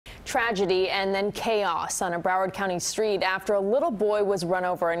Tragedy and then chaos on a Broward County street after a little boy was run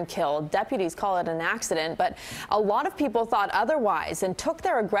over and killed. Deputies call it an accident, but a lot of people thought otherwise and took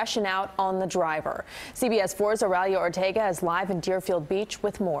their aggression out on the driver. CBS 4's Aurelia Ortega is live in Deerfield Beach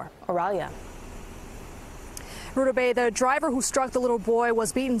with more. Aurelia. Rutabaga, the driver who struck the little boy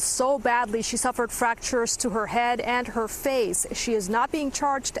was beaten so badly she suffered fractures to her head and her face. She is not being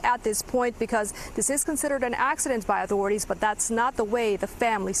charged at this point because this is considered an accident by authorities, but that's not the way the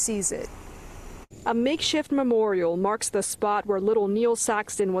family sees it. A makeshift memorial marks the spot where little Neil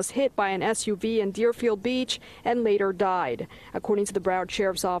Saxton was hit by an SUV in Deerfield Beach and later died. According to the Broward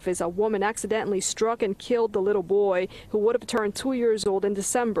Sheriff's Office, a woman accidentally struck and killed the little boy, who would have turned 2 years old in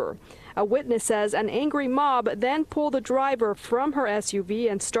December. A witness says an angry mob then pulled the driver from her SUV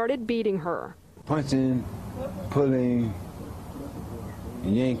and started beating her. Punching, pulling,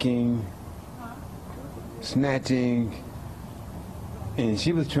 yanking, snatching, and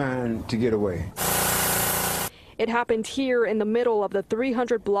she was trying to get away. It happened here in the middle of the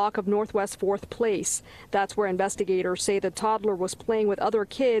 300 block of Northwest 4th Place. That's where investigators say the toddler was playing with other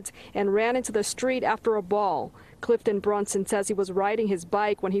kids and ran into the street after a ball. Clifton Brunson says he was riding his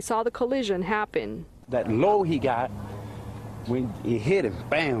bike when he saw the collision happen. That low he got, when it hit him,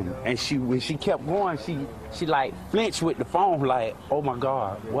 bam, and when she kept going, she like flinched with the phone, like, oh my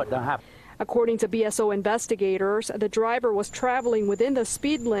God, what done happened? According to BSO investigators, the driver was traveling within the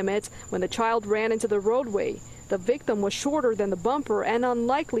speed limit when the child ran into the roadway. The victim was shorter than the bumper and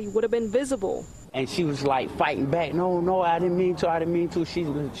unlikely would have been visible. And she was like fighting back. No, I didn't mean to. She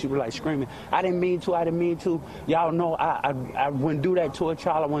was like screaming, I didn't mean to. Y'all know I wouldn't do that to a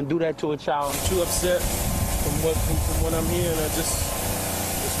child. I wouldn't do that to a child. I'm too upset from what I'm hearing.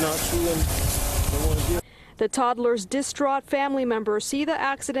 It's not true, and I don't want to get. The toddler's distraught family members see the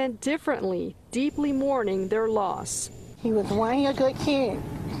accident differently, deeply mourning their loss. He was a good kid,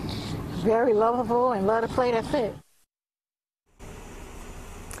 very lovable and loved to play. That's it.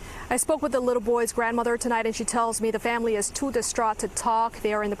 I spoke with the little boy's grandmother tonight, and she tells me the family is too distraught to talk.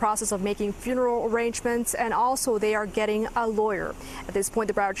 They are in the process of making funeral arrangements, and also they are getting a lawyer. At this point,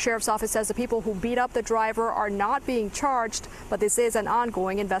 the Broward Sheriff's Office says the people who beat up the driver are not being charged, but this is an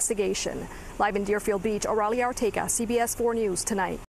ongoing investigation. Live in Deerfield Beach, Aurelia Ortega, CBS 4 News Tonight.